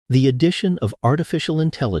The addition of artificial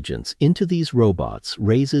intelligence into these robots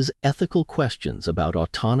raises ethical questions about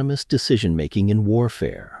autonomous decision-making in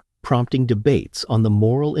warfare, prompting debates on the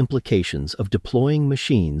moral implications of deploying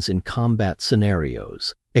machines in combat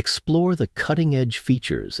scenarios. Explore the cutting-edge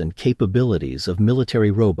features and capabilities of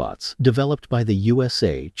military robots developed by the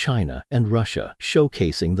USA, China, and Russia,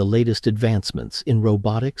 showcasing the latest advancements in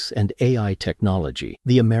robotics and AI technology.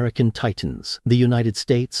 The American Titans. The United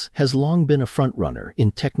States has long been a frontrunner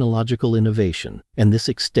in technological innovation, and this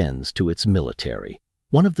extends to its military.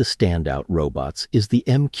 One of the standout robots is the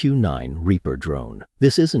MQ-9 Reaper drone.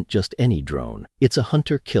 This isn't just any drone. It's a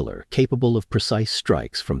hunter-killer capable of precise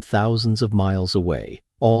strikes from thousands of miles away,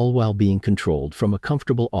 all while being controlled from a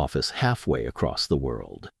comfortable office halfway across the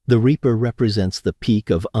world. The Reaper represents the peak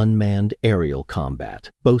of unmanned aerial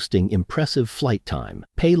combat, boasting impressive flight time,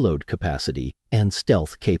 payload capacity, and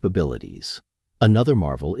stealth capabilities. Another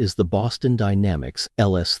marvel is the Boston Dynamics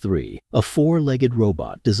LS-3, a four-legged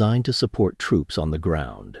robot designed to support troops on the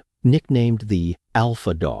ground. Nicknamed the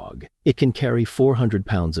Alpha Dog, it can carry 400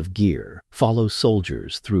 pounds of gear, follow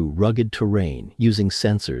soldiers through rugged terrain using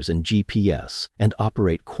sensors and GPS, and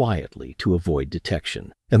operate quietly to avoid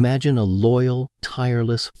detection. Imagine a loyal,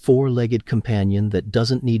 tireless, four-legged companion that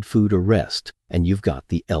doesn't need food or rest, and you've got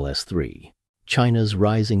the LS-3. China's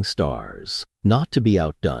rising stars. Not to be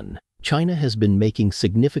outdone, China has been making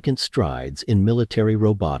significant strides in military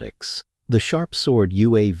robotics. The Sharp Sword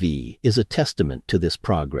UAV is a testament to this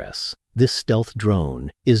progress. This stealth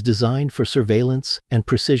drone is designed for surveillance and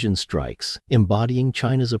precision strikes, embodying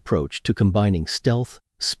China's approach to combining stealth,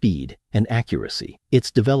 speed, and accuracy. Its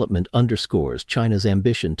development underscores China's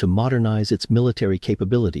ambition to modernize its military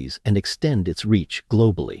capabilities and extend its reach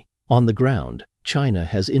globally. On the ground, China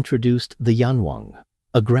has introduced the Yanwang,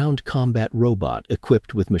 a ground combat robot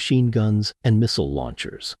equipped with machine guns and missile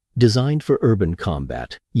launchers. Designed for urban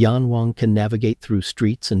combat, Yanwang can navigate through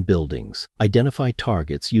streets and buildings, identify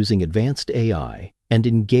targets using advanced AI, and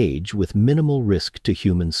engage with minimal risk to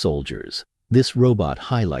human soldiers. This robot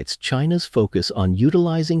highlights China's focus on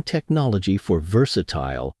utilizing technology for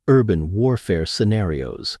versatile, urban warfare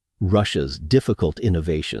scenarios. Russia's difficult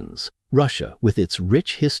innovations. Russia, with its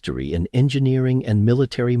rich history in engineering and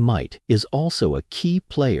military might, is also a key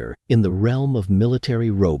player in the realm of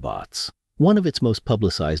military robots. One of its most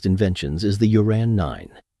publicized inventions is the USAN-9.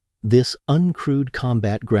 This uncrewed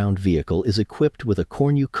combat ground vehicle is equipped with a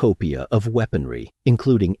cornucopia of weaponry,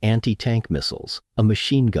 including anti-tank missiles, a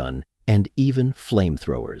machine gun, and even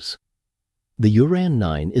flamethrowers. The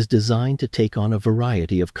USAN-9 is designed to take on a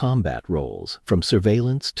variety of combat roles, from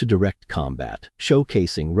surveillance to direct combat,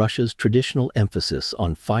 showcasing Russia's traditional emphasis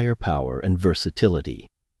on firepower and versatility.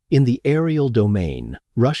 In the aerial domain,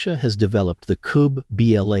 Russia has developed the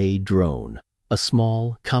Kub-BLA drone, a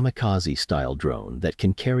small, kamikaze-style drone that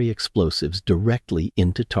can carry explosives directly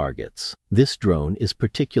into targets. This drone is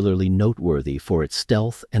particularly noteworthy for its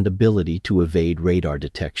stealth and ability to evade radar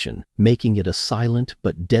detection, making it a silent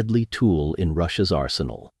but deadly tool in Russia's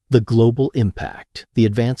arsenal. The global impact. The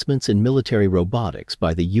advancements in military robotics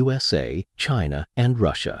by the USA, China, and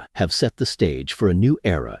Russia have set the stage for a new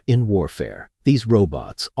era in warfare. These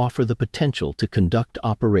robots offer the potential to conduct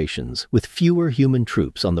operations with fewer human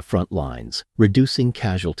troops on the front lines, reducing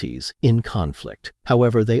casualties in conflict.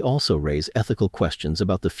 However, they also raise ethical questions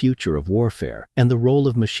about the future of warfare and the role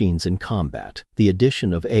of machines in combat. The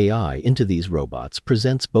addition of AI into these robots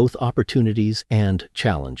presents both opportunities and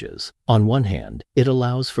challenges. On one hand, it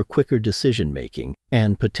allows for quicker decision-making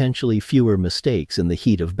and potentially fewer mistakes in the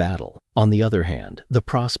heat of battle. On the other hand, the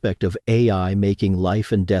prospect of AI making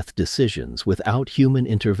life and death decisions without human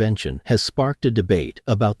intervention has sparked a debate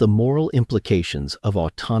about the moral implications of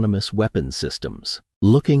autonomous weapon systems.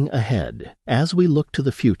 Looking ahead, as we look to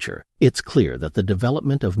the future, it's clear that the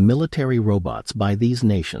development of military robots by these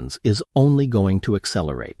nations is only going to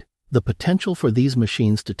accelerate. The potential for these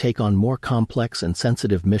machines to take on more complex and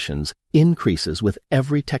sensitive missions increases with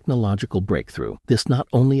every technological breakthrough. This not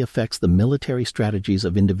only affects the military strategies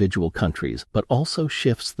of individual countries, but also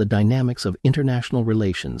shifts the dynamics of international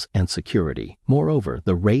relations and security. Moreover,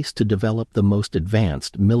 the race to develop the most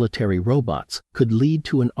advanced military robots could lead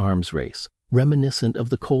to an arms race, reminiscent of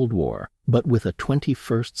the Cold War, but with a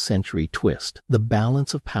 21st century twist. The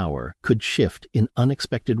balance of power could shift in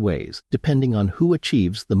unexpected ways, depending on who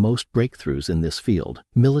achieves the most breakthroughs in this field.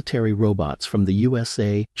 Military robots from the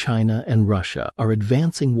USA, China, and Russia are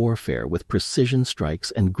advancing warfare with precision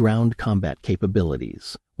strikes and ground combat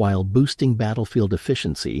capabilities. While boosting battlefield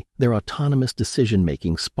efficiency, their autonomous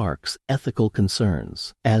decision-making sparks ethical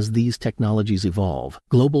concerns. As these technologies evolve,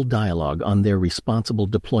 global dialogue on their responsible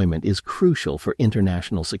deployment is crucial for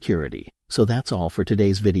international security. So that's all for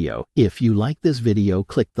today's video. If you like this video,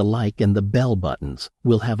 click the like and the bell buttons.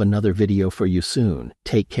 We'll have another video for you soon.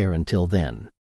 Take care until then.